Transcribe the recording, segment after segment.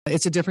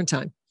it's a different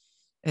time.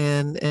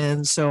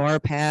 And so our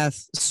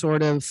path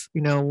sort of,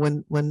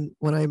 when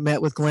I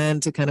met with Glenn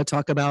to kind of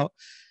talk about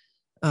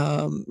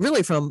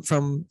really from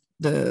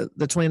the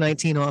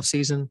 2019 off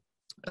season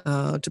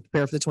to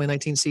prepare for the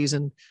 2019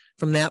 season,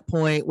 from that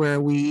point where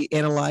we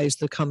analyzed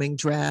the coming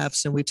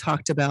drafts and we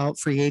talked about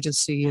free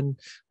agency and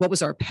what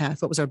was our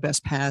path, what was our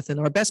best path. And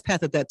our best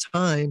path at that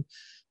time,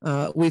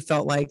 we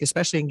felt like,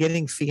 especially in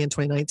getting Fee in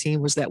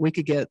 2019, was that we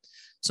could get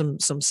some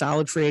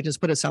solid free agents,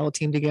 put a solid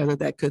team together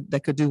that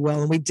could do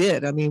well, and we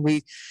did. I mean,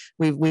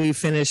 we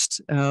finished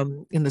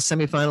in the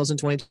semifinals in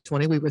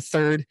 2020. We were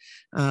third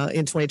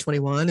in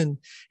 2021, and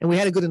we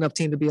had a good enough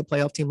team to be a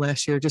playoff team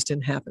last year. It just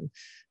didn't happen,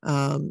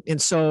 and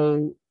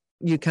so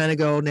you kind of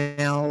go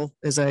now,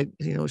 as I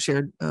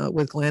shared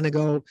with Glenn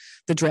ago,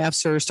 the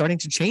drafts are starting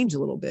to change a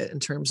little bit in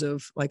terms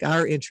of like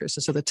our interests,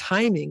 and so the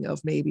timing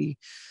of maybe.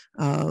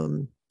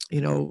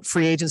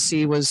 Free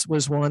agency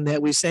was one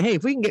that we say, hey,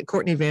 if we can get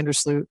Courtney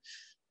Vandersloot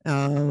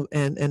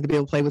and to be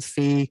able to play with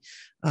Fee,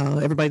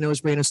 everybody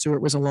knows Brandon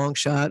Stewart was a long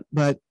shot,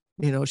 but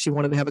she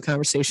wanted to have a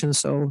conversation,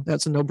 so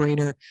that's a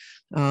no-brainer.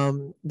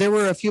 There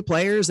were a few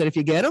players that if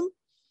you get them,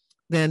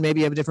 then maybe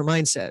you have a different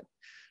mindset,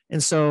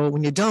 and so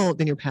when you don't,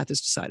 then your path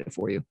is decided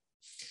for you.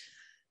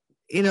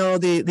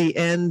 The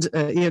end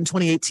in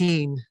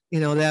 2018,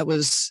 that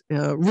was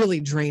really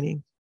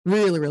draining.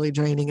 Really, really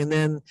draining. And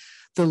then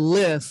the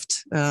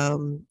lift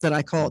that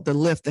I call it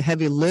the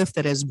heavy lift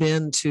that has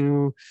been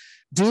to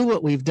do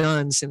what we've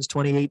done since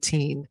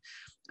 2018.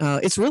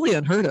 It's really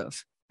unheard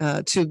of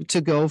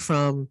to go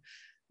from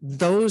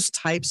those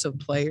types of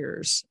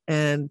players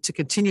and to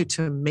continue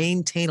to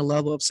maintain a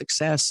level of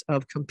success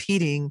of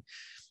competing.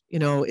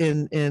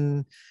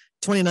 In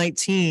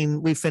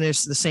 2019, we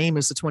finished the same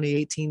as the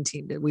 2018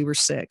 team did. We were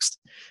sixth.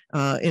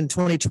 In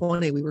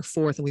 2020, we were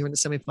fourth, and we were in the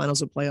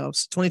semifinals of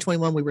playoffs.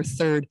 2021, we were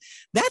third.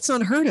 That's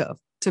unheard of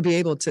to be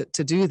able to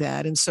do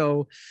that. And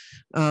so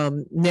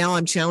now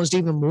I'm challenged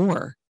even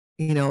more,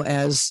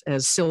 as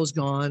Sill's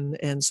gone.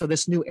 And so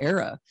this new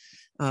era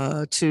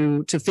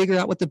to figure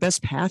out what the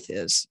best path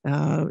is,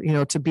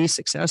 to be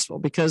successful,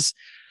 because,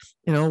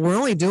 we're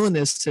only doing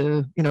this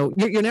to,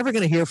 you're never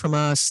going to hear from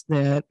us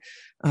that,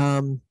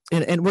 and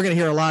we're going to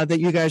hear a lot that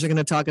you guys are going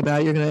to talk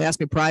about. You're going to ask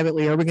me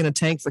privately, are we going to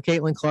tank for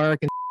Caitlin Clark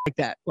and like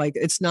that? Like,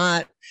 it's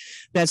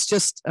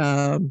just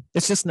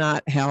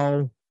not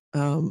how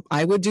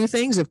I would do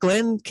things. If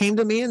Glenn came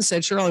to me and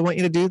said, Cheryl, I want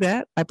you to do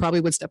that, I probably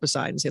would step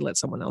aside and say, let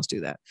someone else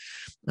do that.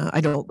 I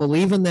don't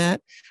believe in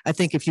that. I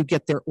think if you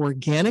get there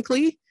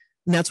organically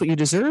and that's what you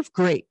deserve,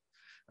 great.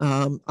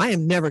 I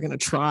am never going to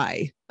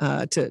try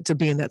to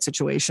be in that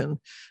situation.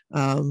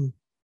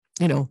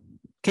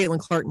 Caitlin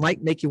Clark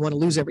might make you want to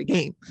lose every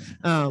game,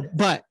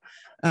 but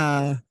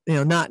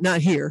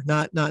not here,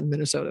 not in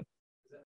Minnesota.